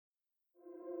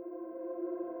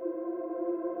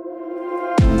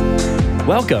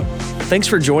Welcome. Thanks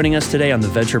for joining us today on the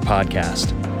Venture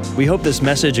Podcast. We hope this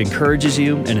message encourages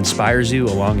you and inspires you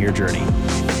along your journey.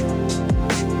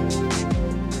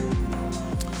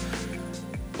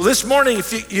 Well, this morning,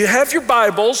 if you have your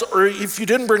Bibles, or if you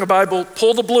didn't bring a Bible,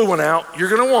 pull the blue one out. You're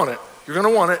going to want it. You're going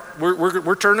to want it.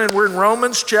 We're in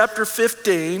Romans chapter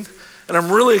 15, and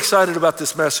I'm really excited about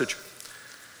this message.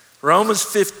 Romans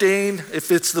 15,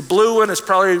 if it's the blue one, it's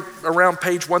probably around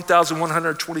page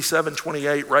 1127,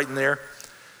 28, right in there.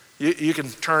 You can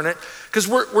turn it. Because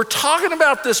we're talking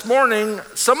about this morning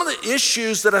some of the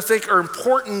issues that I think are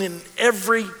important in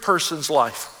every person's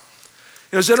life.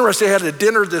 You know, it's interesting, I had a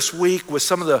dinner this week with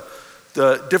some of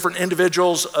the different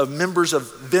individuals members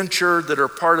of Venture that are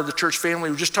part of the church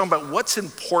family. We're just talking about what's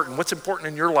important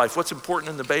in your life, what's important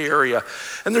in the Bay Area.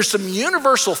 And there's some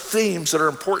universal themes that are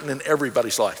important in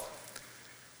everybody's life.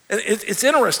 And it's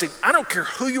interesting, I don't care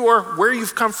who you are, where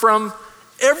you've come from,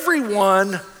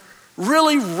 everyone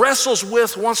really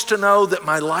wants to know that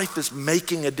my life is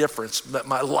making a difference, that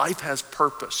my life has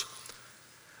purpose.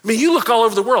 I mean, you look all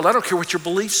over the world, I don't care what your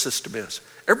belief system is.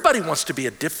 Everybody wants to be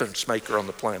a difference maker on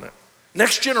the planet.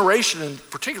 Next generation in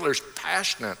particular is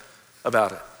passionate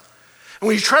about it. And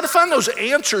when you try to find those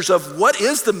answers of what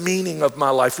is the meaning of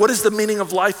my life, what is the meaning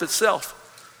of life itself?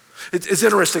 It's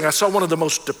interesting, I saw one of the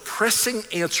most depressing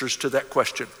answers to that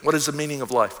question. What is the meaning of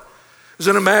life? It was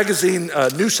in a magazine,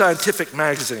 New Scientific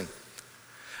magazine.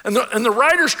 And the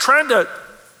writer's trying to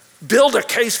build a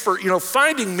case for,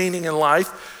 finding meaning in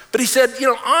life. But he said,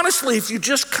 honestly, if you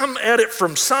just come at it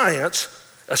from science,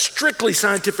 a strictly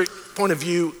scientific point of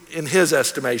view in his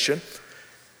estimation,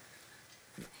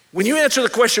 when you answer the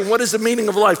question, what is the meaning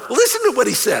of life? Listen to what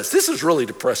he says. This is really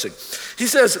depressing. He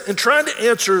says, in trying to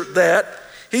answer that,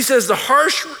 he says the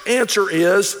harsh answer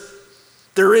is,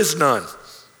 there is none.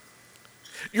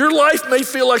 Your life may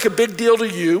feel like a big deal to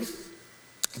you,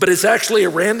 but it's actually a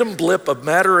random blip of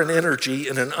matter and energy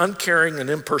in an uncaring and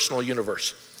impersonal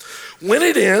universe. When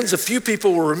it ends, a few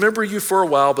people will remember you for a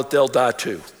while, but they'll die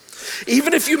too.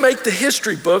 Even if you make the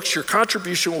history books, your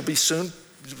contribution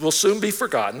will soon be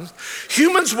forgotten.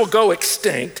 Humans will go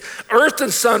extinct. Earth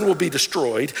and sun will be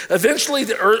destroyed. Eventually,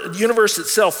 the universe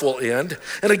itself will end.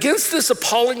 And against this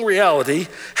appalling reality,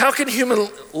 how can human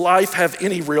life have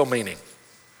any real meaning?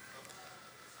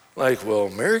 Like, well,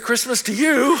 Merry Christmas to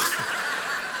you.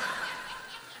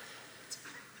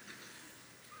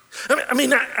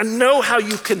 I know how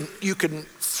you can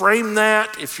frame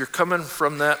that if you're coming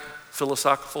from that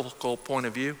philosophical point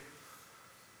of view.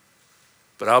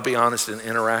 But I'll be honest, in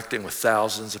interacting with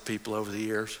thousands of people over the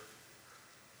years,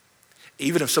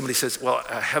 even if somebody says, well,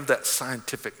 I have that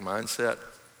scientific mindset,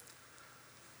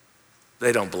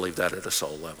 they don't believe that at a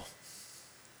soul level.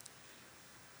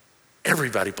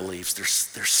 Everybody believes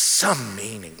there's some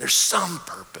meaning, there's some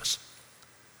purpose.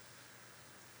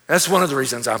 That's one of the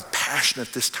reasons I'm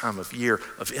passionate this time of year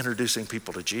of introducing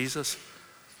people to Jesus.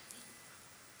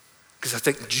 Because I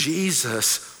think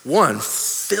Jesus, one,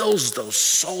 fills those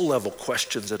soul level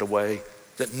questions in a way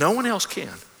that no one else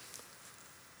can.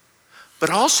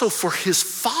 But also for his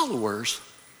followers,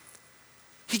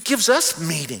 he gives us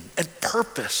meaning and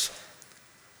purpose.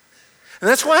 And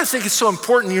that's why I think it's so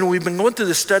important. We've been going through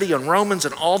this study on Romans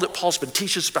and all that Paul's been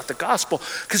teaching us about the gospel.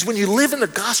 Because when you live in the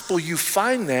gospel, you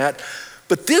find that.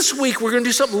 But this week, we're going to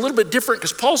do something a little bit different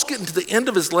because Paul's getting to the end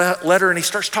of his letter and he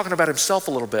starts talking about himself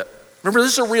a little bit. Remember,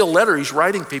 this is a real letter he's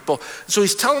writing people. So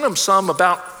he's telling them some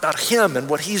about him and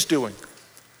what he's doing.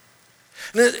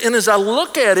 And as I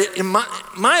look at it, in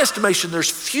my estimation, there's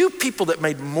few people that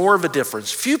made more of a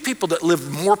difference, few people that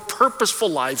lived more purposeful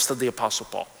lives than the Apostle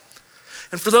Paul.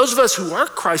 And for those of us who are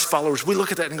Christ followers, we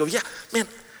look at that and go, yeah, man,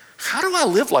 how do I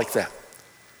live like that?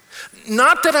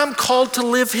 Not that I'm called to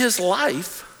live his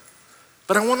life,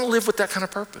 but I want to live with that kind of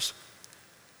purpose.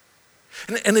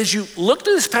 And as you look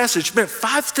to this passage, man,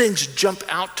 5 things jump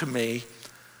out to me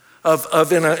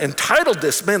entitled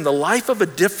this, man, the life of a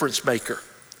difference maker.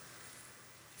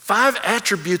 5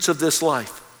 attributes of this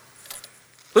life.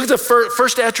 Look at the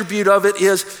first attribute of it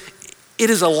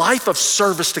is a life of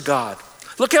service to God.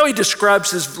 Look how he describes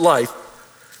his life.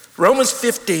 Romans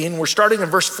 15, we're starting in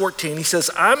verse 14. He says,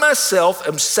 I myself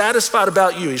am satisfied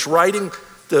about you. He's writing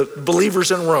the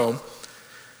believers in Rome.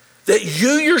 That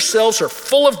you yourselves are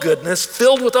full of goodness,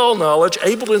 filled with all knowledge,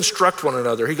 able to instruct one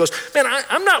another. He goes, man,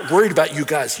 I'm not worried about you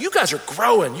guys. You guys are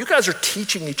growing. You guys are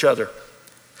teaching each other.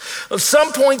 Of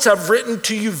some points I've written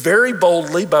to you very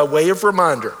boldly by way of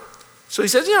reminder. So he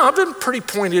says, I've been pretty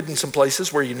pointed in some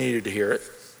places where you needed to hear it.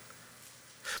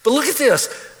 But look at this.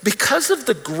 Because of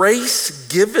the grace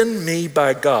given me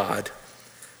by God,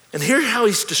 and here's how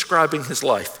he's describing his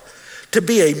life. to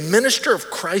be a minister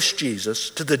of Christ Jesus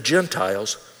to the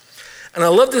Gentiles. And I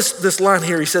love this line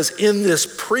here. He says, in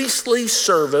this priestly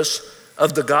service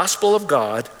of the gospel of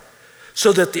God,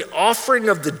 so that the offering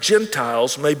of the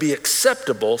Gentiles may be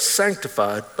acceptable,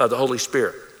 sanctified by the Holy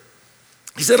Spirit.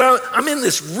 He said, I'm in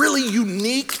this really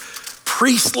unique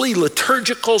priestly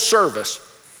liturgical service.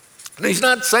 And he's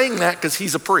not saying that because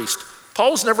he's a priest.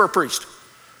 Paul was never a priest.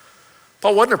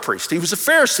 Paul wasn't a priest. He was a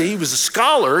Pharisee, he was a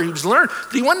scholar, he was learned,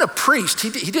 but he wasn't a priest.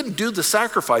 He didn't do the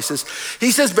sacrifices. He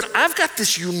says, but I've got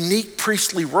this unique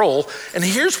priestly role, and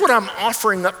here's what I'm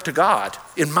offering up to God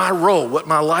in my role, what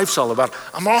my life's all about.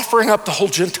 I'm offering up the whole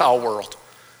Gentile world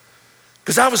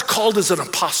because I was called as an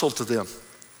apostle to them.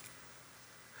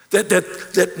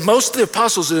 That most of the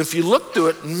apostles, and if you look through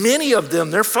it, many of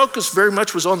them, their focus very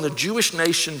much was on the Jewish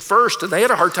nation first, and they had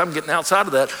a hard time getting outside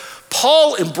of that.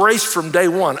 Paul embraced from day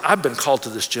one, I've been called to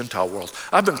this Gentile world.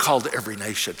 I've been called to every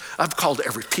nation. I've called to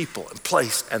every people and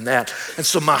place and that. And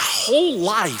so my whole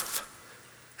life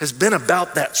has been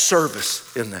about that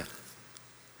service in that.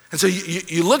 And so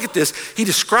you look at this, he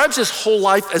describes his whole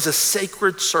life as a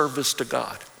sacred service to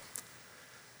God.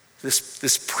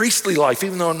 This priestly life,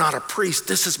 even though I'm not a priest,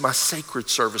 this is my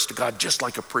sacred service to God, just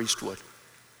like a priest would.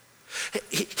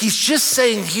 He's just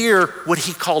saying here what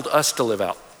he called us to live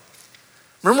out.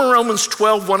 Remember Romans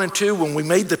 12, 1 and 2, when we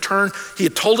made the turn, he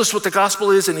had told us what the gospel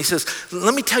is, and he says,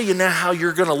 let me tell you now how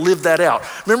you're gonna live that out.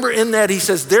 Remember in that he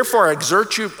says, therefore I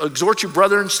exhort you,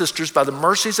 brothers and sisters, by the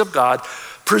mercies of God,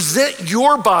 present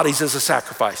your bodies as a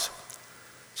sacrifice.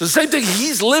 So the same thing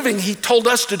he's living, he told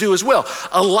us to do as well.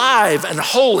 Alive and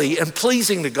holy and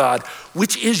pleasing to God,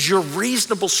 which is your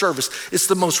reasonable service. It's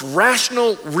the most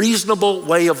rational, reasonable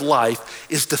way of life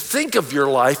is to think of your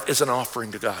life as an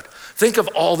offering to God. Think of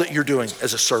all that you're doing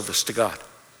as a service to God.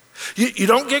 You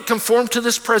don't get conformed to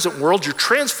this present world. You're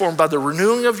transformed by the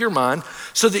renewing of your mind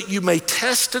so that you may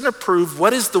test and approve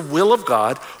what is the will of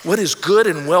God, what is good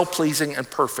and well-pleasing and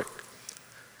perfect.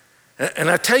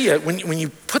 And I tell you, when you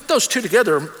put those two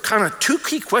together, kind of two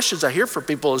key questions I hear from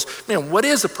people is, man, what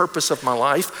is the purpose of my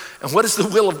life? And what is the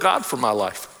will of God for my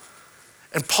life?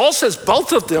 And Paul says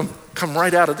both of them come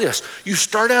right out of this. You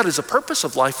start out as a purpose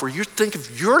of life where you think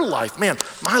of your life, man,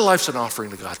 my life's an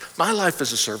offering to God. My life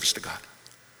is a service to God.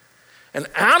 And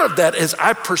out of that, as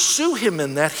I pursue him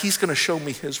in that, he's gonna show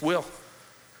me his will.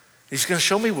 He's gonna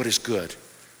show me what is good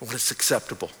and what is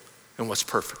acceptable and what's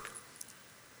perfect.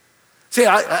 See,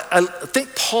 I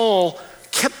think Paul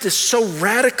kept this so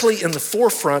radically in the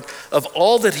forefront of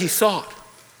all that he thought,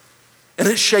 and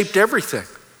it shaped everything.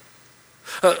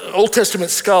 Old Testament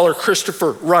scholar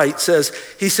Christopher Wright says,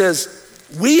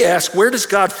 we ask, where does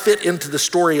God fit into the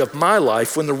story of my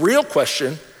life, when the real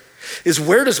question is,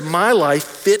 where does my life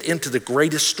fit into the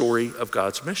greatest story of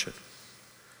God's mission?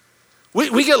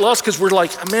 We get lost because we're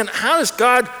like, man, how is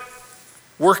God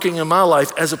working in my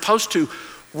life, as opposed to,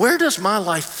 where does my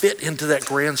life fit into that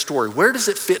grand story? Where does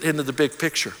it fit into the big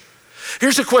picture?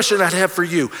 Here's a question I'd have for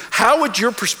you. How would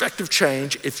your perspective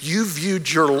change if you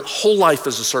viewed your whole life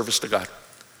as a service to God?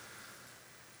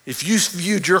 If you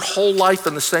viewed your whole life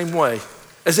in the same way,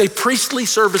 as a priestly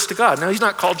service to God. Now, he's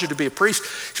not called you to be a priest.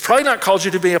 He's probably not called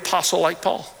you to be an apostle like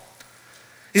Paul.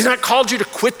 He's not called you to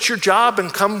quit your job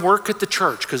and come work at the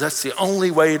church because that's the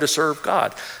only way to serve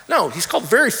God. No, he's called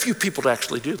very few people to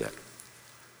actually do that.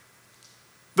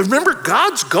 But remember,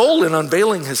 God's goal in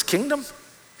unveiling his kingdom,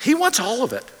 he wants all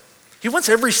of it. He wants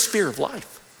every sphere of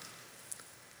life.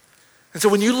 And so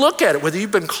when you look at it, whether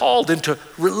you've been called into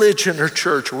religion or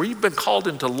church, or you've been called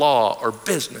into law or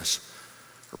business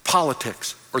or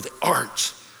politics or the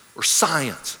arts or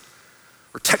science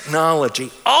or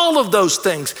technology, all of those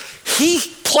things, he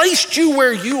placed you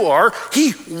where you are.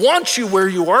 He wants you where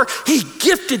you are. He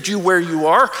gifted you where you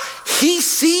are. He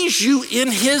sees you in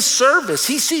his service.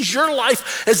 He sees your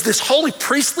life as this holy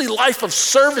priestly life of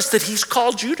service that he's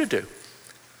called you to do.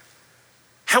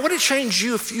 How would it change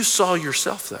you if you saw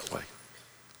yourself that way?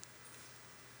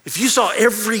 If you saw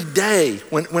every day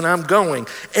when I'm going,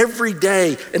 every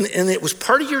day, and it was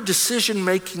part of your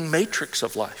decision-making matrix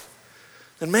of life,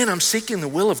 then man, I'm seeking the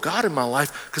will of God in my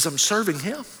life because I'm serving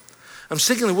him. I'm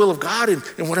seeking the will of God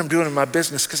in what I'm doing in my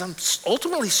business because I'm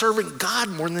ultimately serving God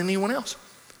more than anyone else.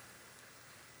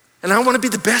 And I want to be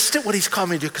the best at what he's called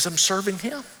me to do because I'm serving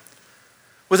him.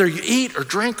 Whether you eat or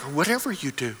drink or whatever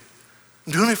you do,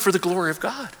 I'm doing it for the glory of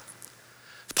God.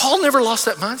 Paul never lost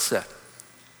that mindset.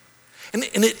 And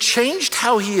it changed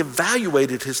how he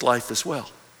evaluated his life as well.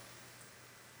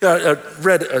 I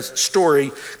read a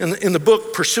story in the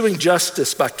book Pursuing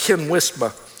Justice by Ken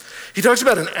Wisma. He talks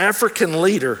about an African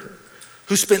leader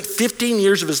who spent 15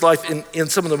 years of his life in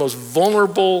some of the most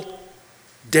vulnerable,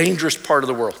 dangerous part of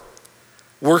the world.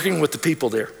 working with the people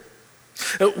there.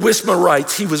 Wisma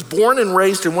writes, he was born and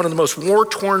raised in one of the most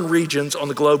war-torn regions on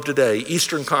the globe today,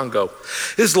 Eastern Congo.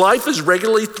 His life is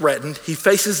regularly threatened. He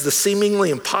faces the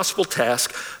seemingly impossible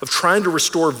task of trying to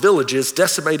restore villages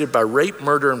decimated by rape,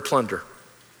 murder, and plunder.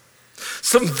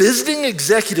 Some visiting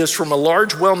executives from a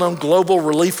large, well-known global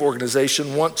relief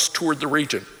organization once toured the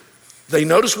region. They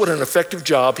noticed what an effective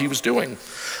job he was doing.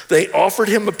 They offered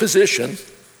him a position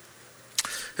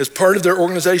as part of their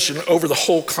organization over the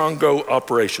whole Congo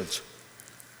operations.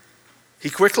 He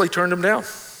quickly turned them down.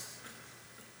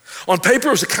 On paper,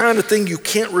 it was the kind of thing you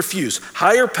can't refuse.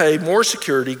 Higher pay, more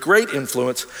security, great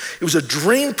influence. It was a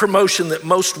dream promotion that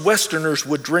most Westerners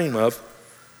would dream of,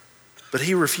 but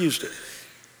he refused it.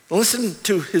 Listen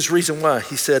to his reason why.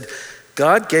 He said,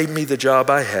 God gave me the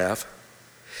job I have.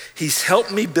 He's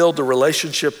helped me build the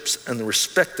relationships and the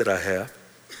respect that I have.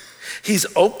 He's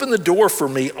opened the door for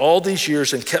me all these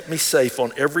years and kept me safe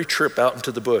on every trip out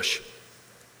into the bush.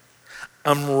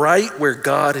 I'm right where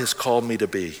God has called me to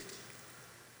be.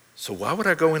 So why would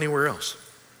I go anywhere else?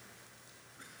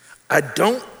 I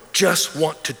don't just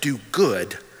want to do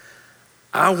good.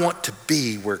 I want to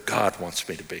be where God wants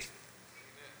me to be.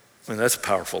 I mean, that's a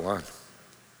powerful line.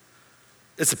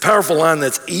 It's a powerful line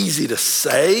that's easy to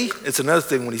say. It's another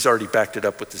thing when he's already backed it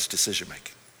up with his decision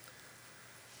making.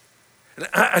 And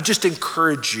I just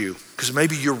encourage you, because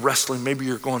maybe you're wrestling, maybe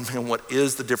you're going, man, what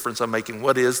is the difference I'm making?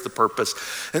 What is the purpose?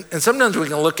 And sometimes we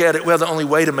can look at it, well, the only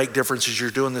way to make difference is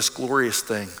you're doing this glorious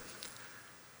thing.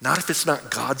 Not if it's not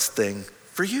God's thing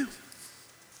for you.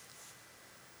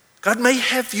 God may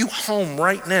have you home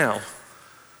right now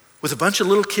with a bunch of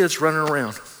little kids running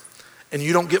around, and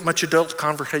you don't get much adult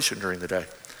conversation during the day.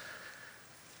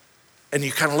 And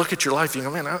you kind of look at your life, you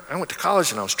go, man, I went to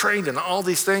college and I was trained in all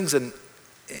these things, and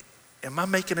am I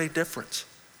making a difference?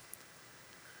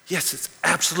 Yes, it's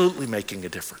absolutely making a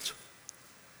difference.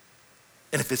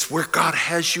 And if it's where God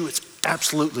has you, it's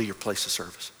absolutely your place of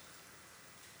service.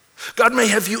 God may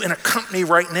have you in a company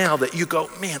right now that you go,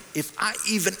 man, if I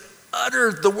even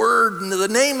uttered the word in the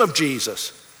name of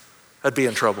Jesus, I'd be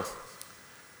in trouble.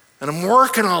 And I'm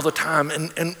working all the time,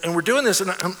 and we're doing this,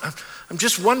 and I'm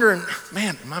just wondering,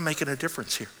 man, am I making a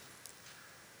difference here?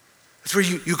 That's where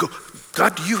you go,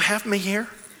 God, do you have me here?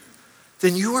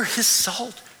 Then you are his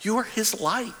salt. You are his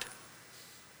light.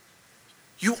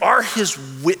 You are his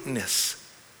witness.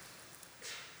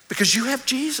 Because you have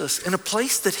Jesus in a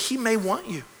place that he may want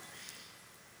you.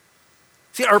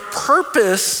 See, our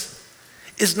purpose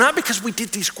is not because we did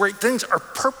these great things. Our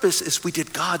purpose is we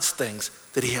did God's things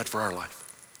that he had for our life.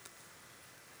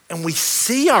 And we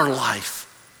see our life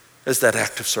as that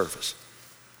act of service.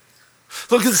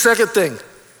 Look at the second thing.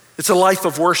 It's a life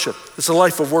of worship. It's a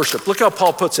life of worship. Look how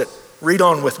Paul puts it. Read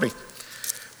on with me.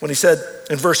 When he said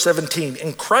in verse 17,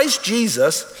 in Christ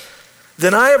Jesus,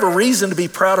 then I have a reason to be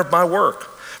proud of my work.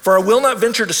 For I will not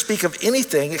venture to speak of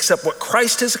anything except what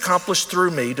Christ has accomplished through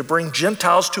me to bring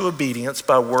Gentiles to obedience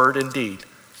by word and deed.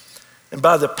 And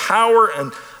by the power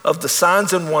of the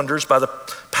signs and wonders, by the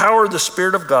power of the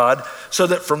Spirit of God, so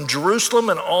that from Jerusalem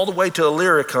and all the way to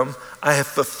Illyricum, I have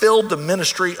fulfilled the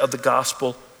ministry of the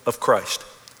gospel of Christ.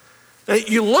 Now,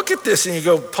 you look at this and you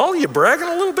go, Paul, you bragging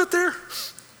a little bit there?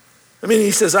 I mean,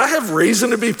 he says, I have reason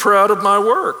to be proud of my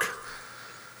work.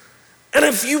 And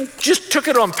if you just took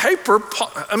it on paper,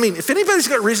 if anybody's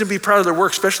got reason to be proud of their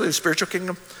work, especially in the spiritual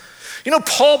kingdom, you know,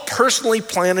 Paul personally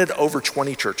planted over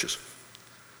 20 churches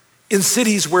in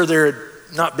cities where there had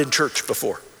not been church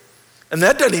before. And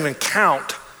that doesn't even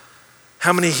count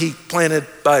how many he planted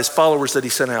by his followers that he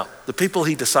sent out, the people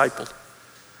he discipled.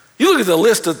 You look at the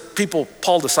list of people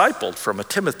Paul discipled, from a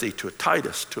Timothy to a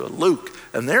Titus to a Luke,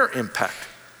 and their impact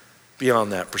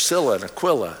beyond that, Priscilla and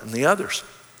Aquila and the others.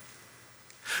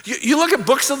 You look at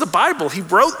books of the Bible, he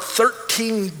wrote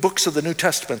 13 books of the New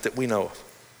Testament that we know of.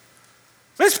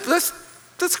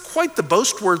 That's quite the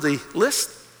boast-worthy list.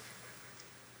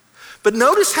 But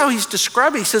notice how he's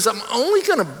describing, he says, I'm only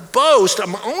gonna boast,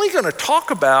 I'm only gonna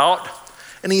talk about,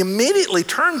 and he immediately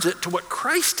turns it to what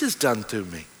Christ has done through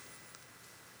me.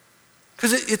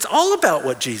 Because it's all about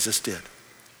what Jesus did.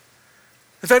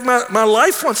 In fact, my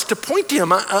life wants to point to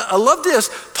him. I love this.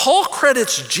 Paul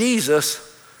credits Jesus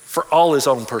for all his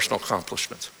own personal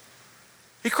accomplishments.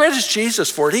 He credits Jesus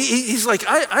for it. He's like,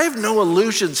 I have no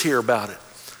illusions here about it.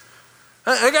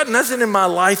 I got nothing in my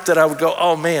life that I would go,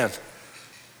 oh man,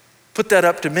 put that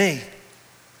up to me.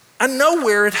 I know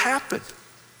where it happened.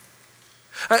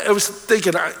 I was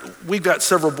thinking, we've got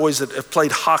several boys that have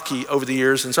played hockey over the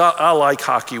years, and so I like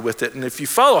hockey with it. And if you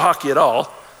follow hockey at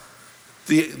all,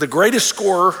 the greatest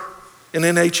scorer in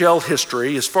NHL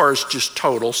history, as far as just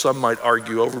total, some might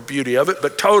argue over beauty of it,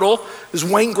 but total is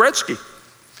Wayne Gretzky.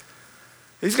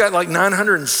 He's got like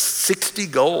 960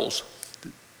 goals,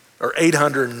 or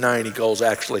 890 goals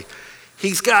actually.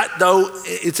 He's got, though,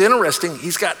 it's interesting,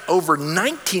 he's got over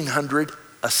 1,900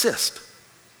 assists.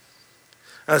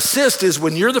 An assist is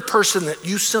when you're the person that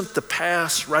you sent the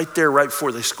pass right there, right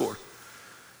before they scored.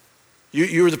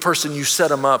 You were the person, you set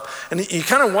them up. And you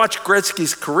kind of watch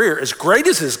Gretzky's career. As great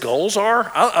as his goals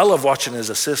are, I love watching his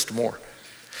assist more.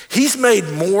 He's made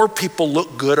more people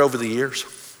look good over the years.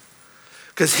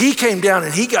 Because he came down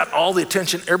and he got all the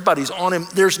attention. Everybody's on him.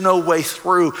 There's no way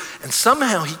through. And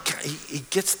somehow he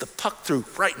gets the puck through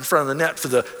right in front of the net for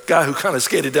the guy who kind of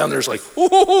skated down there. Is like,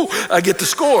 ooh, I get to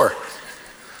score.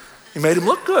 He made him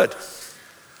look good.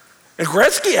 And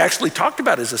Gretzky actually talked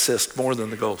about his assist more than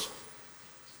the goals.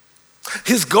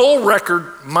 His goal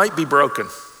record might be broken.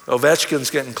 Ovechkin's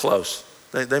getting close.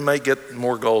 They might get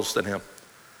more goals than him.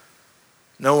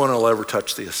 No one will ever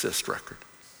touch the assist record.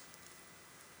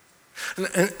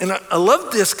 And I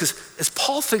love this because as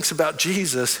Paul thinks about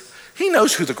Jesus, he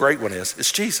knows who the great one is.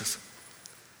 It's Jesus.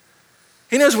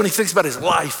 He knows when he thinks about his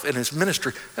life and his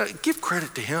ministry, give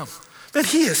credit to him. Man,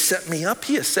 he has set me up.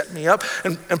 He has set me up.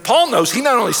 And Paul knows he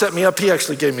not only set me up, he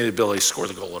actually gave me the ability to score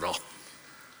the goal at all.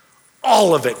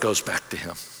 All of it goes back to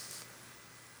him.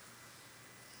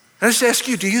 And I just ask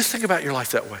you, do you think about your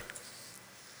life that way?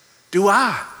 Do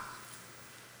I?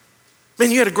 Man,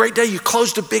 you had a great day. You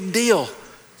closed a big deal.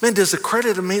 Man, does the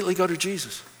credit immediately go to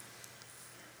Jesus?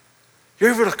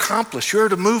 You're able to accomplish. You're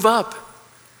able to move up.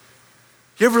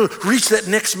 You're able to reach that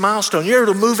next milestone. You're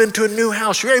able to move into a new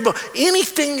house. You're able,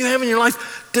 anything you have in your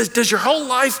life, does your whole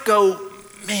life go,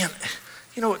 man,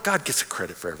 you know what? God gets the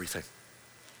credit for everything.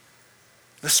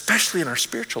 Especially in our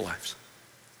spiritual lives.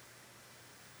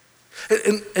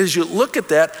 And as you look at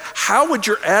that, how would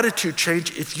your attitude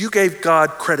change if you gave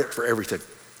God credit for everything?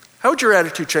 How would your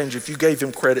attitude change if you gave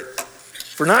him credit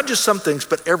for not just some things,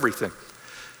 but everything?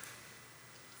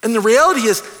 And the reality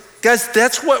is, guys,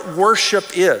 that's what worship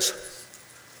is.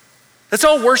 That's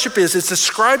all worship is. It's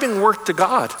ascribing worth to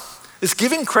God. It's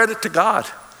giving credit to God.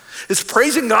 It's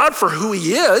praising God for who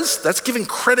he is. That's giving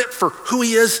credit for who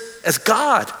he is as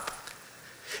God.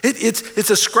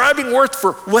 It's ascribing worth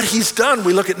for what he's done.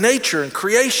 We look at nature and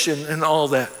creation and all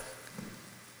that.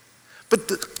 But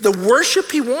the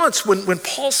worship he wants, when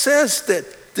Paul says that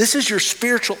this is your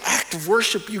spiritual act of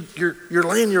worship, you're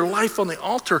laying your life on the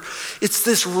altar, it's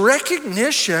this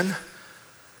recognition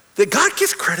that God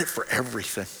gets credit for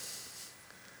everything.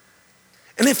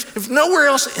 And if nowhere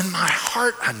else in my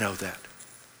heart, I know that.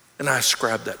 And I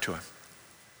ascribe that to him.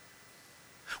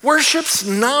 Worship's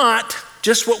not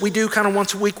just what we do kind of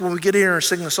once a week when we get here and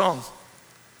sing the song.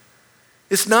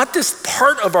 It's not this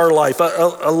part of our life.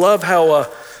 I love how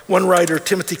one writer,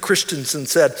 Timothy Christensen,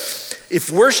 said, if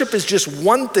worship is just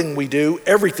one thing we do,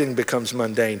 everything becomes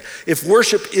mundane. If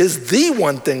worship is the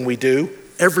one thing we do,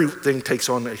 everything takes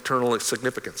on eternal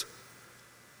significance.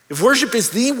 If worship is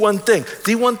the one thing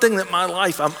that my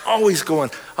life, I'm always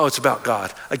going, oh, it's about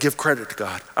God. I give credit to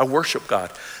God. I worship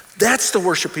God. That's the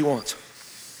worship he wants.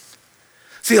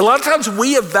 See, a lot of times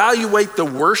we evaluate the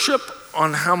worship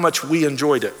on how much we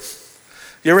enjoyed it.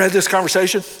 You ever had this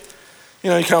conversation? You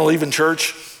know, you kind of leaving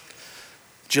church.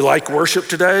 Did you like worship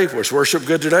today? Was worship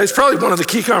good today? It's probably one of the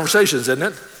key conversations, isn't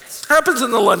it? Happens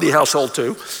in the Lundy household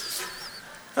too.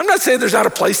 I'm not saying there's not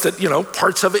a place that,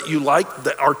 parts of it you like,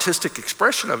 the artistic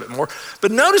expression of it more.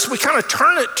 But notice we kind of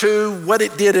turn it to what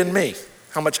it did in me,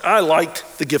 how much I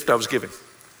liked the gift I was giving.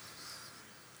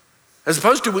 As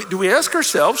opposed to, do we ask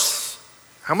ourselves,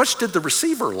 how much did the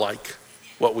receiver like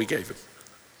what we gave him?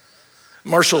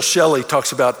 Marshall Shelley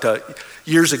talks about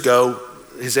years ago,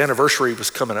 his anniversary was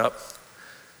coming up.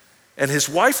 And his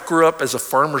wife grew up as a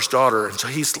farmer's daughter. And so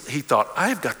he thought,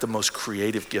 I've got the most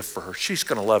creative gift for her. She's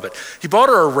going to love it. He bought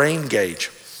her a rain gauge.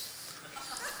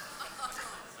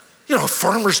 A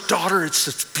farmer's daughter, it's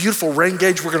this beautiful rain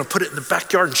gauge. We're going to put it in the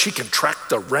backyard and she can track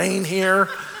the rain here.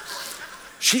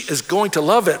 She is going to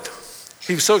love it.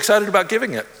 He was so excited about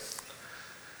giving it.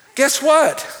 Guess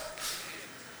what?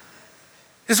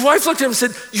 His wife looked at him and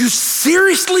said, you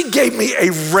seriously gave me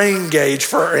a rain gauge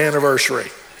for our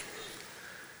anniversary?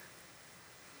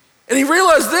 And he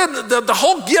realized then that the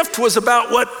whole gift was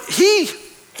about what he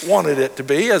wanted it to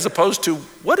be as opposed to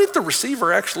what did the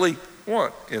receiver actually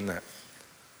want in that.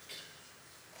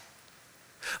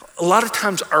 A lot of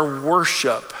times our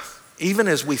worship, even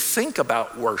as we think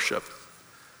about worship,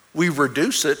 we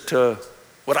reduce it to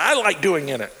what I like doing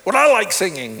in it, what I like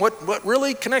singing, what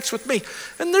really connects with me.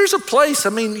 And there's a place,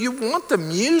 you want the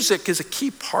music as a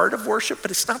key part of worship,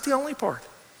 but it's not the only part.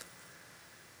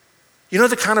 You know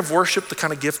the kind of worship, the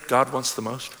kind of gift God wants the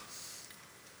most?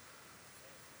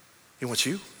 He wants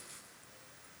you.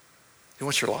 He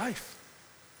wants your life.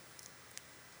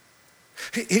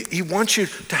 He wants you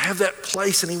to have that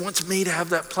place, and he wants me to have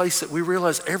that place that we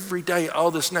realize every day, oh,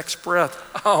 this next breath,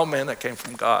 oh man, that came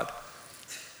from God.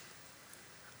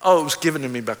 Oh, it was given to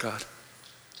me by God.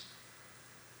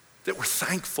 That we're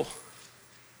thankful.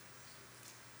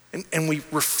 And we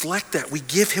reflect that. We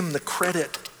give him the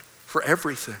credit for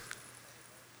everything.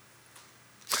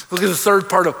 Look at the third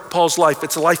part of Paul's life.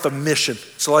 It's a life of mission.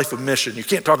 It's a life of mission. You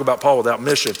can't talk about Paul without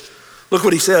mission. Look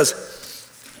what he says.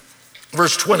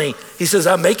 Verse 20, he says,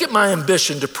 I make it my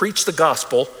ambition to preach the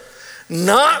gospel,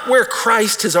 not where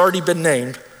Christ has already been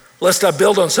named, lest I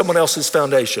build on someone else's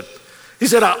foundation. He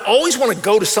said, I always want to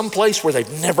go to some place where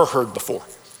they've never heard before.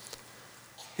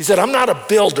 He said, I'm not a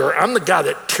builder. I'm the guy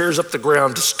that tears up the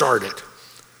ground to start it.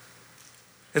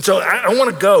 And so I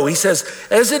want to go. He says,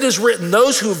 as it is written,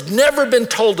 those who've never been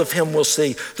told of him will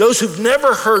see. Those who've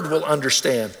never heard will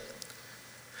understand.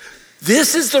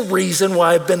 This is the reason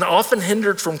why I've been often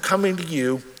hindered from coming to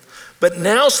you. But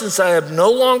now, since I no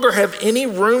longer have any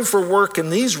room for work in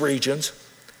these regions,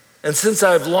 and since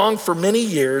I have longed for many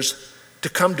years to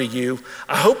come to you,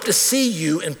 I hope to see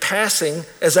you in passing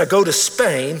as I go to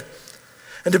Spain,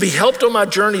 and to be helped on my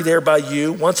journey there by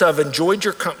you once I've enjoyed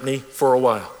your company for a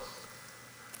while.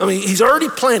 I mean, he's already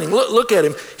planning. Look at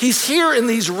him. He's here in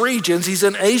these regions. He's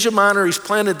in Asia Minor. He's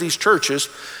planted these churches.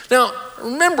 Now,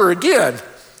 remember again,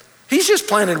 he's just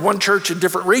planted one church in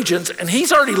different regions, and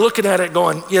he's already looking at it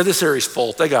going, yeah, this area's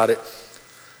full. They got it.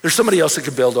 There's somebody else that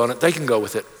can build on it. They can go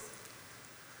with it.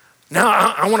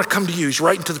 Now, I want to come to you. He's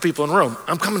writing to the people in Rome.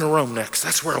 I'm coming to Rome next.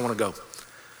 That's where I want to go.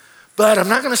 But I'm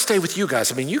not going to stay with you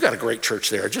guys. I mean, you got a great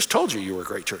church there. I just told you were a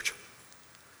great church.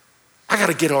 I got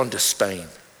to get on to Spain.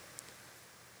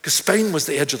 Because Spain was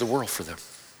the edge of the world for them.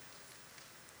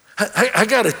 I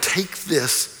got to take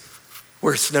this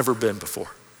where it's never been before.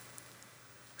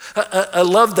 I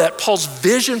love that. Paul's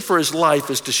vision for his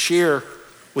life is to share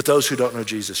with those who don't know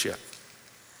Jesus yet.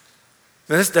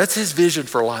 And that's his vision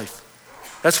for life.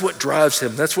 That's what drives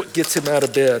him. That's what gets him out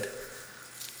of bed.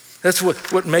 That's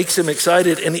what makes him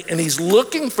excited. And he's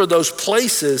looking for those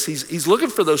places. He's looking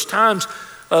for those times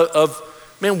of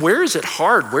man, where is it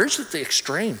hard? Where's it the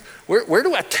extreme? Where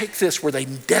do I take this where they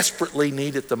desperately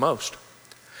need it the most?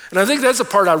 And I think that's the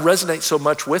part I resonate so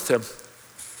much with him.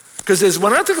 Because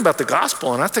when I think about the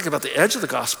gospel and I think about the edge of the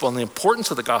gospel and the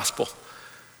importance of the gospel,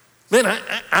 man,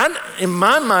 in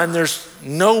my mind, there's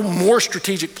no more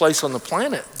strategic place on the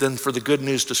planet than for the good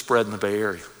news to spread in the Bay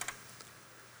Area.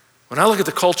 When I look at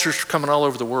the cultures coming all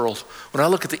over the world, when I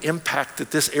look at the impact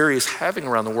that this area is having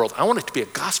around the world, I want it to be a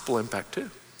gospel impact too.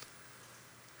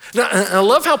 Now, I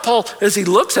love how Paul, as he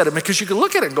looks at it, because you can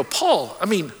look at it and go, Paul, I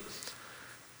mean,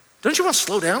 don't you want to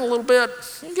slow down a little bit?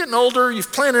 You're getting older,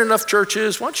 you've planted enough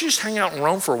churches, why don't you just hang out in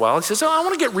Rome for a while? He says, I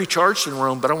want to get recharged in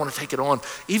Rome, but I want to take it on,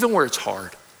 even where it's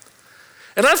hard.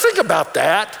 And I think about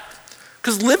that,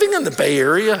 because living in the Bay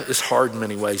Area is hard in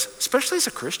many ways, especially as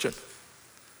a Christian.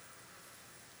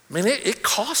 I mean, it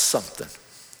costs something.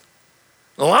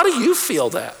 A lot of you feel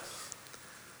that.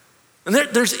 And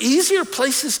there's easier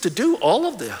places to do all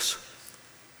of this.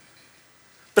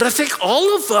 But I think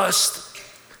all of us,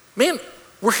 man,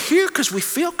 we're here because we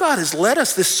feel God has led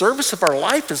us. This service of our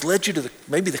life has led you to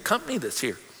maybe the company that's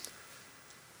here.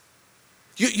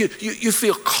 You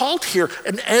feel called here.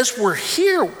 And as we're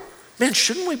here, man,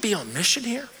 shouldn't we be on mission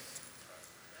here?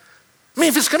 I mean,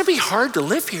 if it's going to be hard to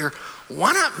live here,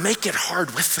 why not make it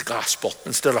hard with the gospel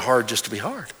instead of hard just to be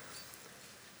hard?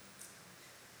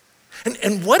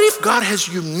 And what if God has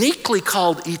uniquely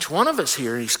called each one of us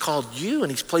here, and he's called you,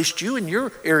 and he's placed you in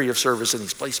your area of service, and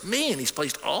he's placed me, and he's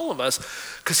placed all of us,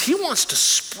 because he wants to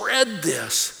spread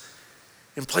this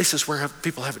in places where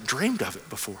people haven't dreamed of it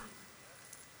before.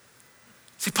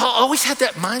 See, Paul always had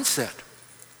that mindset.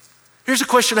 Here's a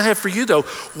question I have for you though.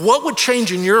 What would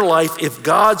change in your life if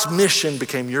God's mission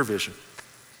became your vision?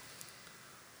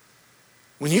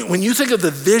 When you think of the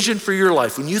vision for your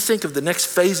life, when you think of the next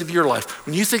phase of your life,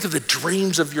 when you think of the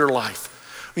dreams of your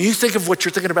life, when you think of what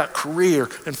you're thinking about career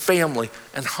and family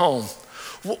and home,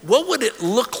 what would it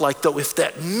look like though if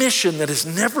that mission that has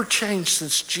never changed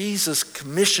since Jesus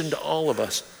commissioned all of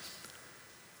us,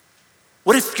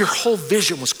 what if your whole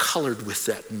vision was colored with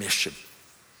that mission?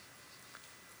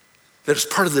 That is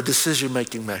part of the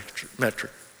decision-making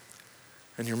metric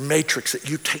and your matrix that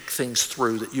you take things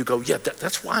through, that you go, yeah,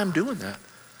 that's why I'm doing that.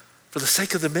 For the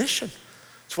sake of the mission.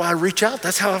 That's why I reach out.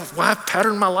 That's why I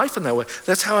pattern my life in that way.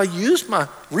 That's how I use my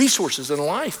resources in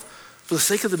life, for the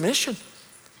sake of the mission.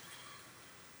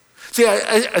 See,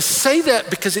 I say that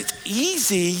because it's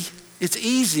easy,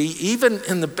 even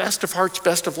in the best of hearts,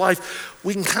 best of life,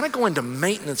 we can kind of go into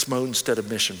maintenance mode instead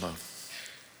of mission mode.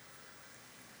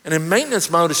 And in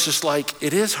maintenance mode, it's just like,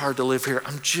 it is hard to live here.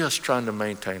 I'm just trying to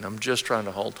maintain. I'm just trying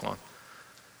to hold on.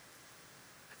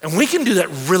 And we can do that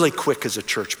really quick as a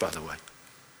church, by the way.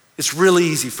 It's really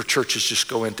easy for churches just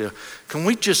go into, can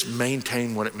we just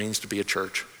maintain what it means to be a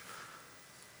church?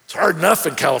 It's hard enough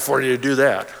in California to do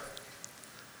that.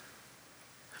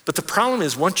 But the problem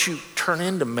is once you turn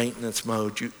into maintenance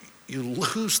mode, you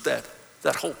lose that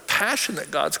whole passion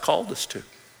that God's called us to.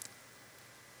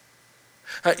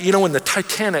 When the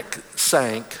Titanic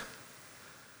sank,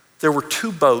 there were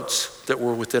 2 boats that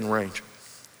were within range.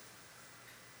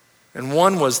 And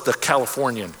one was the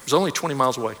Californian. It was only 20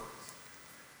 miles away.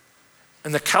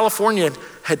 And the Californian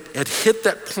had hit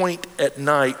that point at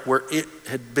night where it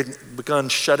had begun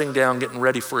shutting down, getting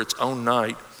ready for its own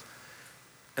night.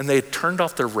 And they had turned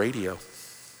off their radio.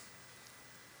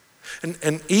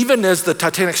 And even as the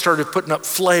Titanic started putting up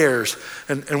flares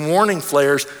and warning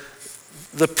flares,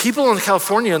 the people in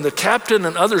California and the captain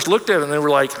and others looked at it and they were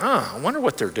like, I wonder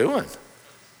what they're doing.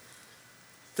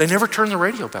 They never turned the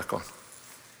radio back on.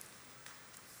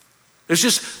 It's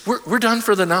just, we're done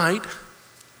for the night.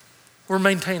 We're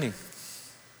maintaining.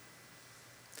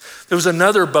 There was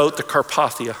another boat, the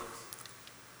Carpathia,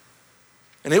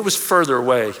 and it was further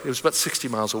away. It was about 60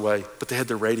 miles away, but they had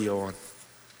their radio on.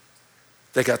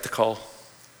 They got the call.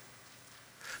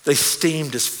 They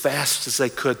steamed as fast as they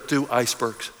could through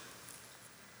icebergs.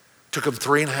 Took them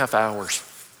 3.5 hours.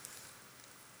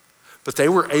 But they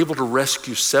were able to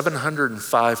rescue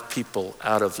 705 people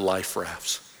out of life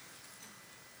rafts.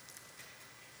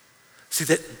 See,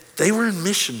 that they were in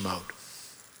mission mode.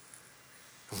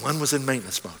 And one was in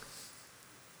maintenance mode.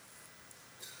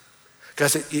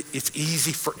 Guys, it's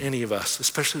easy for any of us,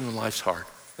 especially when life's hard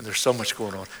and there's so much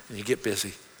going on and you get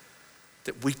busy,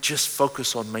 that we just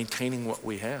focus on maintaining what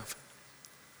we have.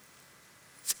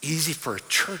 It's easy for a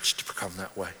church to become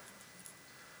that way.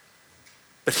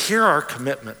 But hear our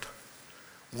commitment.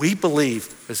 We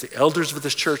believe as the elders of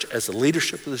this church, as the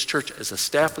leadership of this church, as the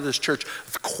staff of this church,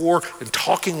 the core and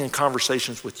talking in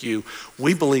conversations with you,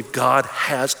 we believe God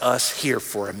has us here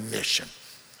for a mission.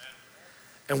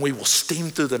 And we will steam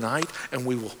through the night and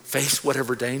we will face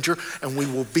whatever danger and we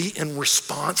will be in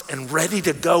response and ready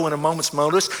to go in a moment's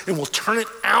notice and we'll turn it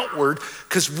outward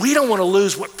because we don't want to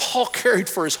lose what Paul carried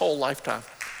for his whole lifetime.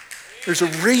 There's a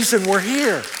reason we're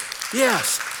here.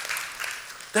 Yes,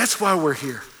 that's why we're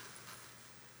here.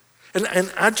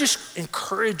 And I just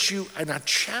encourage you and I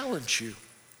challenge you.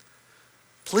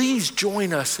 Please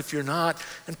join us if you're not,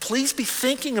 and please be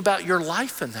thinking about your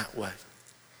life in that way.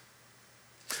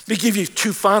 Let me give you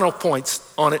 2 final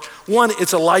points on it. One,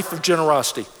 it's a life of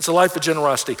generosity. It's a life of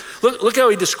generosity. Look how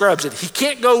he describes it. He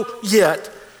can't go yet,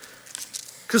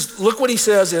 because look what he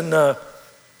says in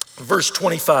verse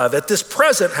 25. At this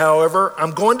present, however,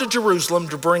 I'm going to Jerusalem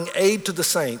to bring aid to the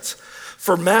saints.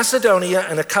 For Macedonia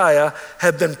and Achaia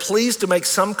have been pleased to make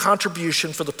some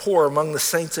contribution for the poor among the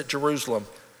saints at Jerusalem.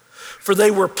 For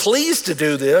they were pleased to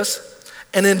do this,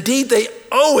 and indeed they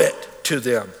owe it to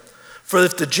them. For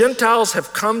if the Gentiles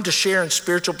have come to share in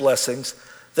spiritual blessings,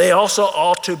 they also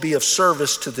ought to be of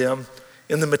service to them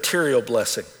in the material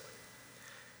blessing.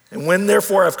 And when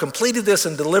therefore I've completed this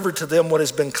and delivered to them what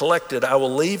has been collected, I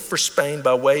will leave for Spain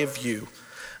by way of you.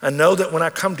 I know that when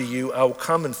I come to you, I will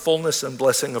come in fullness and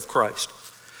blessing of Christ.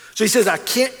 So he says, I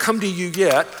can't come to you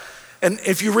yet. And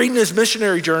if you read in his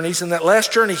missionary journeys, in that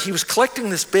last journey, he was collecting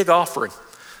this big offering.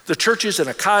 The churches in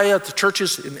Achaia, the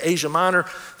churches in Asia Minor,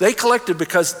 they collected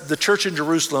because the church in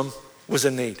Jerusalem was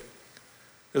in need. There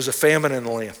was a famine in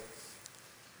the land.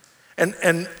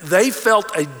 And they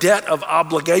felt a debt of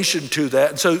obligation to that.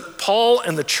 And so Paul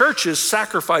and the churches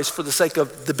sacrificed for the sake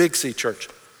of the Big C church.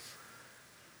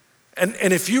 And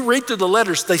if you read through the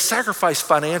letters, they sacrificed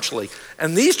financially.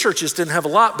 And these churches didn't have a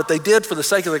lot, but they did for the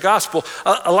sake of the gospel.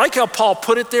 I like how Paul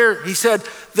put it there. He said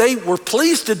they were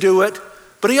pleased to do it,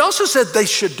 but he also said they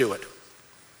should do it.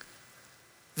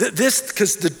 This,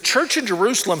 because the church in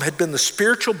Jerusalem had been the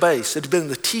spiritual base, it had been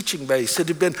the teaching base, it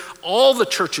had been all the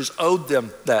churches owed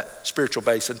them that spiritual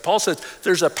base. And Paul says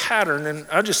there's a pattern, and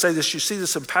I'll just say this, you see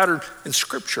this in pattern in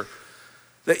Scripture.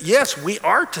 That yes, we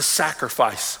are to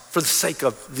sacrifice for the sake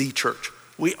of the church.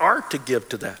 We are to give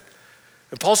to that.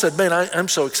 And Paul said, man, I'm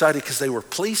so excited because they were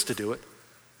pleased to do it,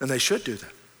 and they should do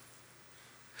that.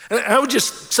 And I would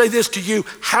just say this to you,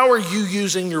 how are you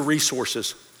using your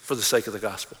resources for the sake of the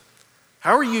gospel?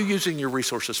 How are you using your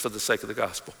resources for the sake of the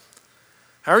gospel?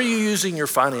 How are you using your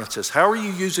finances? How are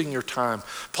you using your time?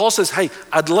 Paul says, hey,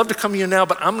 I'd love to come to you now,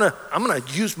 but I'm gonna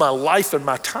use my life and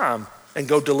my time and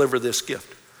go deliver this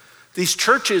gift. These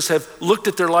churches have looked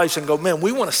at their lives and go, man,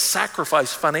 we want to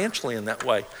sacrifice financially in that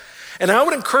way. And I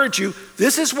would encourage you,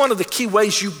 this is one of the key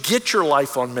ways you get your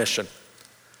life on mission.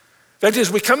 In fact,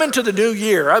 as we come into the new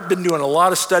year, I've been doing a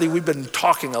lot of study. We've been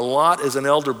talking a lot as an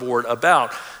elder board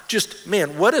about just,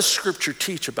 man, what does Scripture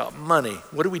teach about money?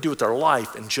 What do we do with our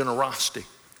life and generosity?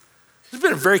 It's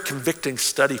been a very convicting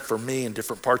study for me in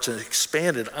different parts and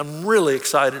expanded. I'm really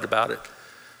excited about it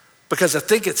because I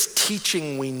think it's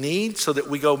teaching we need so that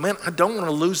we go, man, I don't want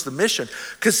to lose the mission.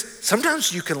 Because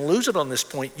sometimes you can lose it on this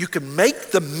point. You can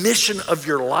make the mission of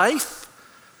your life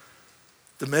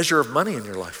the measure of money in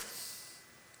your life.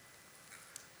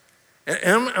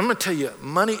 And I'm going to tell you,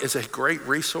 money is a great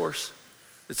resource.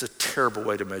 It's a terrible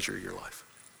way to measure your life.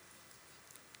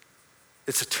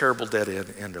 It's a terrible dead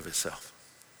end of itself.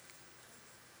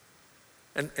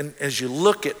 And as you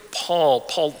look at Paul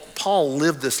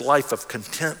lived this life of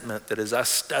contentment that as I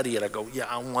study it, I go, yeah,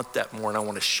 I want that more and I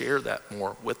want to share that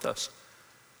more with us.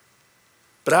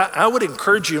 But I would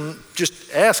encourage you,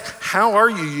 just ask, how are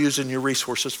you using your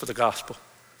resources for the gospel?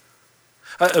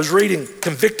 I was reading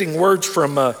convicting words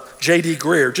from J.D.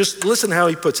 Greear. Just listen how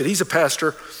he puts it. He's a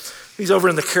pastor. He's over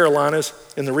in the Carolinas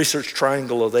in the Research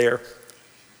Triangle there.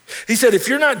 He said, if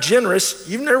you're not generous,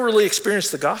 you've never really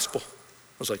experienced the gospel.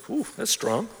 I was like, ooh, that's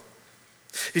strong.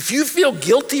 If you feel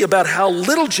guilty about how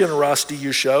little generosity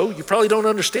you show, you probably don't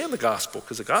understand the gospel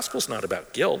because the gospel's not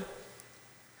about guilt.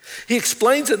 He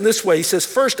explains it in this way. He says,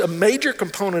 first, a major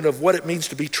component of what it means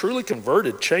to be truly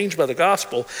converted, changed by the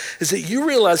gospel, is that you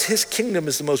realize his kingdom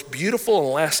is the most beautiful and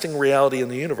lasting reality in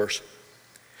the universe.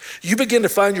 You begin to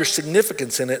find your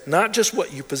significance in it, not just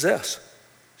what you possess.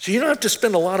 So you don't have to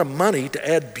spend a lot of money to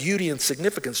add beauty and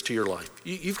significance to your life.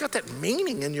 You've got that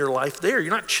meaning in your life there.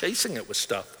 You're not chasing it with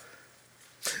stuff.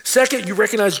 Second, you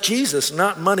recognize Jesus,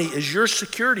 not money, as your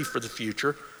security for the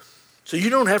future. So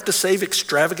you don't have to save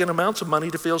extravagant amounts of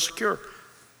money to feel secure.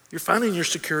 You're finding your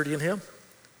security in him.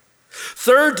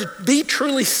 Third, to be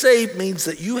truly saved means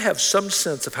that you have some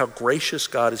sense of how gracious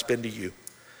God has been to you.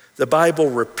 The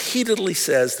Bible repeatedly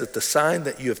says that the sign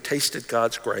that you have tasted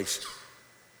God's grace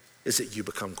is that you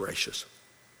become gracious.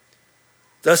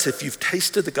 Thus, if you've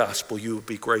tasted the gospel, you will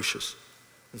be gracious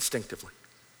instinctively.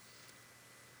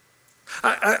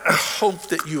 I hope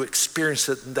that you experience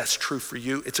it and that's true for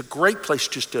you. It's a great place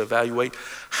just to evaluate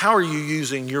how are you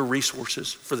using your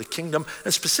resources for the kingdom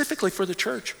and specifically for the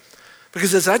church.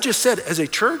 Because as I just said, as a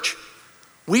church,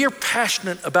 we are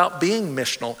passionate about being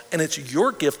missional, and it's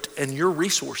your gift and your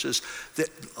resources that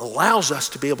allows us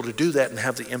to be able to do that and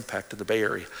have the impact of the Bay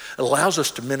Area. It allows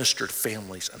us to minister to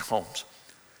families and homes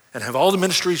and have all the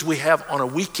ministries we have on a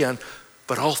weekend,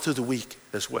 but all through the week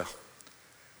as well.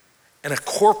 And a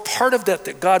core part of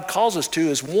that God calls us to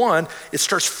is one, it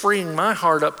starts freeing my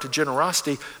heart up to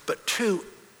generosity, but two,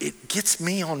 it gets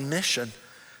me on mission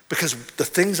because the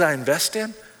things I invest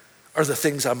in are the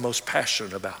things I'm most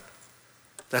passionate about.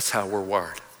 That's how we're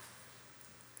wired.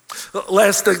 The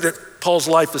last thing that Paul's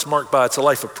life is marked by, it's a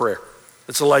life of prayer.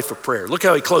 It's a life of prayer. Look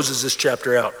how he closes this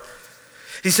chapter out.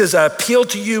 He says, I appeal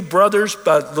to you, brothers,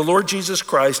 by the Lord Jesus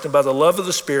Christ and by the love of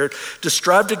the Spirit, to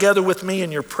strive together with me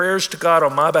in your prayers to God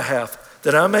on my behalf,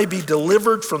 that I may be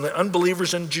delivered from the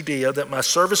unbelievers in Judea, that my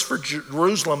service for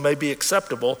Jerusalem may be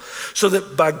acceptable, so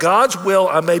that by God's will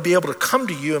I may be able to come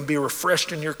to you and be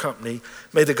refreshed in your company.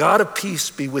 May the God of peace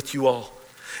be with you all.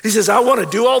 He says, I want to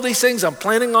do all these things. I'm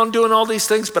planning on doing all these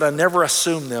things, but I never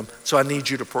assume them, so I need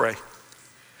you to pray.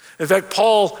 In fact,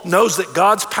 Paul knows that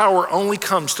God's power only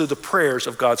comes through the prayers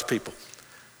of God's people.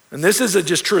 And this isn't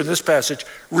just true in this passage.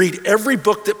 Read every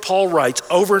book that Paul writes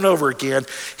over and over again.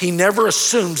 He never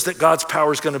assumes that God's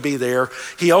power is going to be there.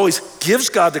 He always gives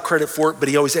God the credit for it, but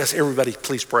he always asks everybody,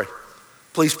 please pray.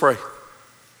 Please pray.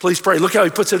 Please pray. Look how he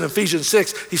puts it in Ephesians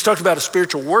 6. He's talking about a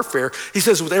spiritual warfare. He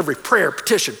says with every prayer,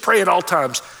 petition, pray at all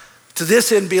times. To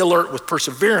this end, be alert with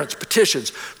perseverance,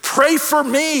 petitions. Pray for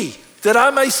me that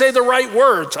I may say the right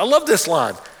words. I love this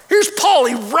line. Here's Paul.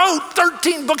 He wrote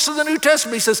 13 books of the New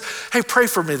Testament. He says, hey, pray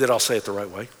for me that I'll say it the right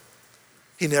way.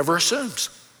 He never assumes.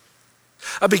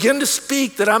 I begin to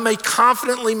speak that I may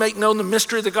confidently make known the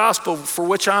mystery of the gospel for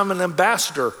which I'm an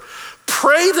ambassador.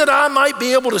 Pray that I might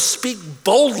be able to speak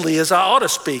boldly as I ought to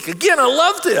speak. Again, I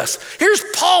love this. Here's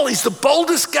Paul. He's the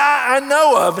boldest guy I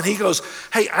know of. And he goes,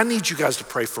 hey, I need you guys to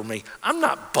pray for me. I'm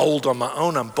not bold on my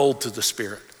own. I'm bold through the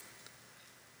Spirit.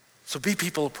 So be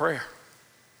people of prayer.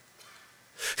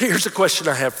 Here's a question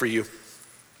I have for you.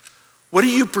 What are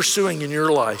you pursuing in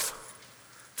your life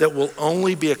that will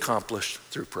only be accomplished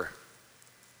through prayer?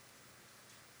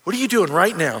 What are you doing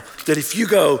right now that if you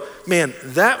go, man,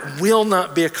 that will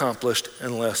not be accomplished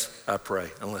unless I pray,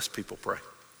 unless people pray?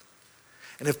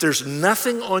 And if there's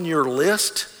nothing on your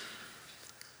list,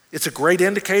 it's a great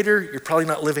indicator you're probably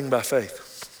not living by faith.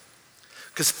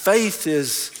 Because faith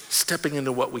is stepping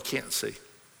into what we can't see.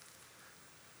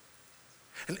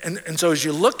 And so as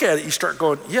you look at it, you start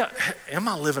going, yeah, am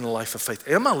I living a life of faith?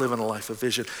 Am I living a life of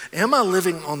vision? Am I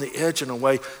living on the edge in a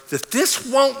way that this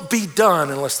won't be done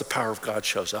unless the power of God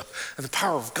shows up? And the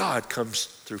power of God comes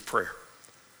through prayer.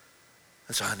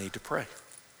 And so I need to pray.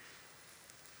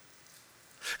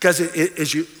 Guys,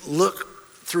 as you look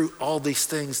through all these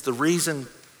things, the reason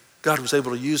God was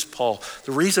able to use Paul,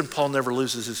 the reason Paul never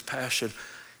loses his passion,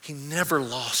 he never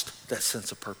lost that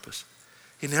sense of purpose.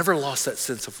 He never lost that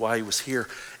sense of why he was here.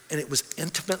 And it was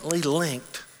intimately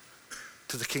linked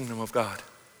to the kingdom of God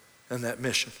and that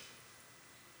mission.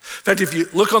 In fact, if you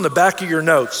look on the back of your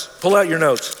notes, pull out your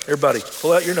notes. Everybody,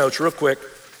 pull out your notes real quick.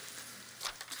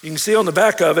 You can see on the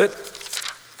back of it,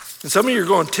 and some of you are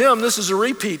going, Tim, this is a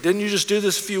repeat. Didn't you just do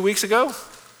this a few weeks ago?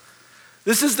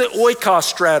 This is the oikos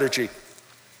strategy.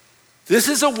 This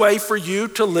is a way for you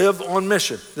to live on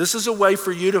mission. This is a way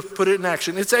for you to put it in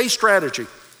action. It's a strategy.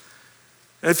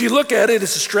 And if you look at it,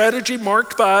 it's a strategy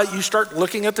marked by you start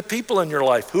looking at the people in your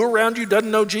life. Who around you doesn't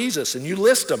know Jesus? And you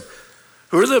list them.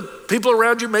 Who are the people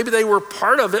around you? Maybe they were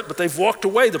part of it, but they've walked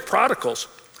away, the prodigals.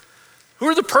 Who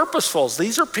are the purposefuls?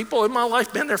 These are people in my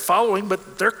life, man, they're following,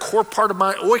 but they're core part of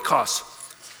my oikos.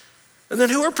 And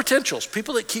then who are potentials?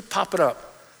 People that keep popping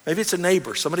up. Maybe it's a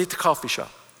neighbor, somebody at the coffee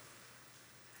shop.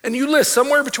 And you list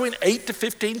somewhere between 8 to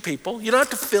 15 people. You don't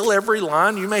have to fill every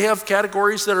line. You may have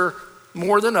categories that are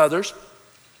more than others.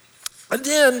 And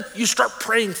then you start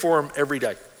praying for them every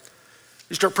day.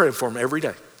 You start praying for them every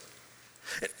day.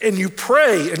 And you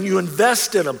pray and you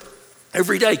invest in them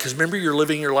every day because remember, you're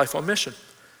living your life on mission.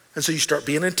 And so you start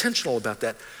being intentional about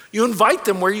that. You invite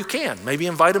them where you can. Maybe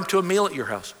invite them to a meal at your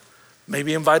house.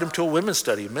 Maybe invite them to a women's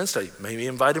study, a men's study. Maybe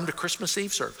invite them to Christmas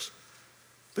Eve service.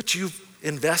 But you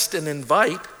invest and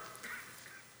invite,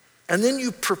 and then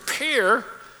you prepare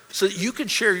so that you can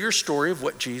share your story of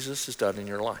what Jesus has done in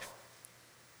your life.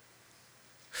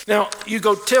 Now, you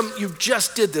go, Tim, you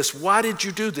just did this. Why did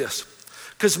you do this?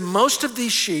 Because most of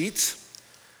these sheets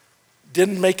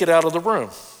didn't make it out of the room.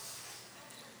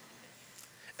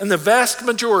 And the vast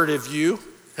majority of you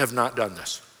have not done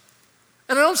this.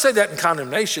 And I don't say that in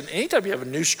condemnation. Anytime you have a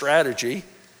new strategy,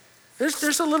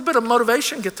 there's a little bit of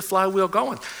motivation to get the flywheel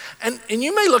going. And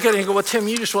you may look at it and go, well, Tim,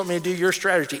 you just want me to do your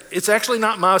strategy. It's actually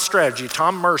not my strategy.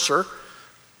 Tom Mercer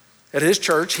at his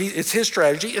church, it's his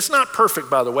strategy. It's not perfect,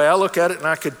 by the way. I look at it and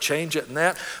I could change it and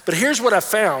that. But here's what I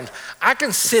found. I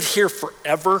can sit here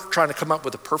forever trying to come up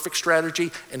with a perfect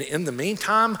strategy. And in the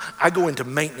meantime, I go into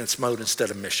maintenance mode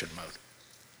instead of mission mode.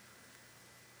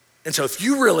 And so if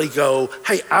you really go,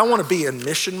 hey, I want to be in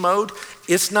mission mode,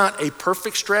 it's not a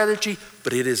perfect strategy,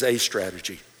 but it is a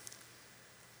strategy.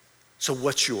 So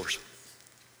what's yours?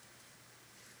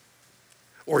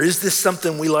 Or is this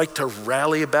something we like to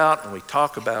rally about and we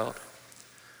talk about,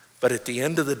 but at the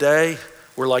end of the day,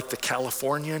 we're like the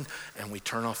Californian and we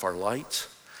turn off our lights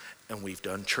and we've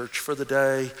done church for the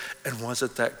day and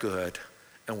wasn't that good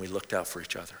and we looked out for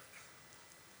each other?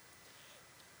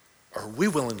 Are we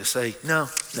willing to say, no,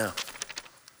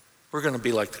 we're going to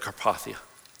be like the Carpathia.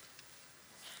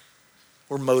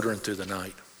 We're motoring through the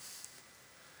night.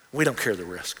 We don't care the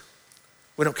risk.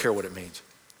 We don't care what it means.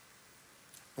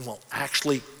 And we'll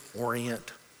actually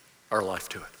orient our life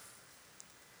to it.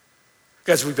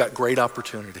 Guys, we've got great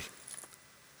opportunity.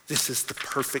 This is the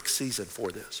perfect season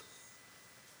for this.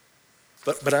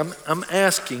 But I'm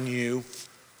asking you,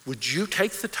 would you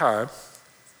take the time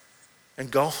and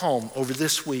go home over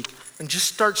this week and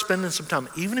just start spending some time,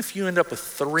 even if you end up with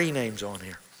 3 names on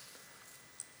here,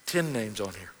 10 names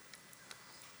on here,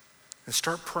 and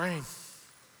start praying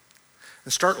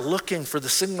and start looking for the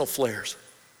signal flares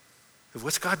of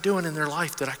what's God doing in their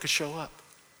life that I could show up,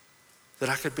 that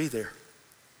I could be there.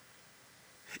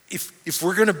 If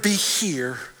we're gonna be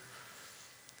here,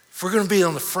 if we're gonna be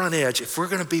on the front edge, if we're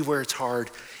gonna be where it's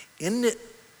hard, isn't it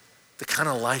the kind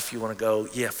of life you wanna go,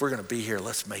 yeah, if we're gonna be here,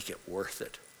 let's make it worth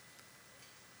it.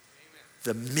 Amen.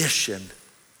 The mission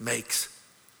makes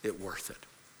it worth it.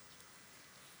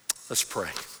 Let's pray.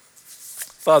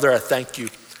 Father, I thank you.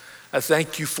 I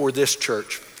thank you for this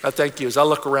church. I thank you as I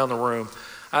look around the room.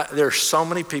 There are so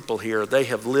many people here. They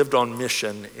have lived on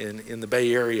mission in the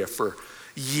Bay Area for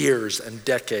years and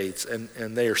decades,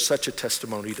 and they are such a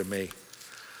testimony to me.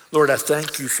 Lord, I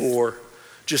thank you for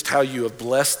just how you have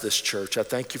blessed this church. I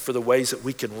thank you for the ways that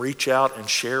we can reach out and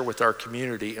share with our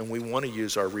community, and we want to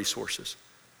use our resources.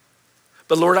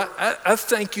 But Lord, I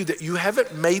thank you that you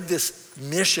haven't made this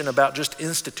mission about just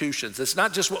institutions. It's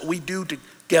not just what we do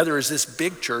together as this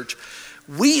big church.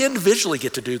 We individually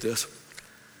get to do this.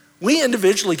 We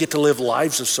individually get to live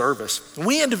lives of service.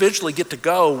 We individually get to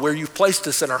go where you've placed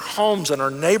us in our homes, in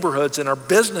our neighborhoods, in our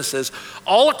businesses,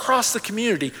 all across the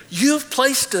community. You've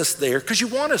placed us there because you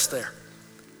want us there.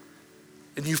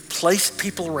 And you've placed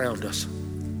people around us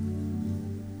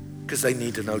because they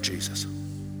need to know Jesus.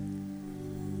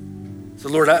 So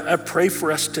Lord, I pray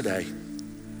for us today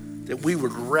that we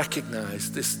would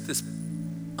recognize this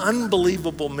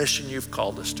unbelievable mission you've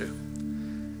called us to.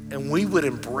 And we would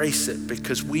embrace it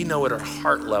because we know at our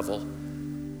heart level,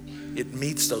 it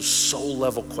meets those soul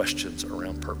level questions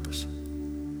around purpose.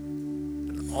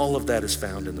 And all of that is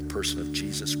found in the person of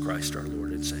Jesus Christ, our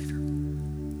Lord and Savior,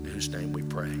 in whose name we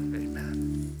pray,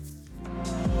 amen.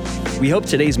 We hope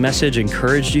today's message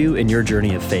encouraged you in your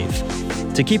journey of faith.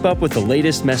 To keep up with the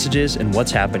latest messages and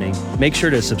what's happening, make sure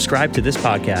to subscribe to this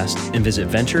podcast and visit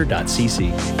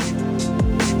venture.cc.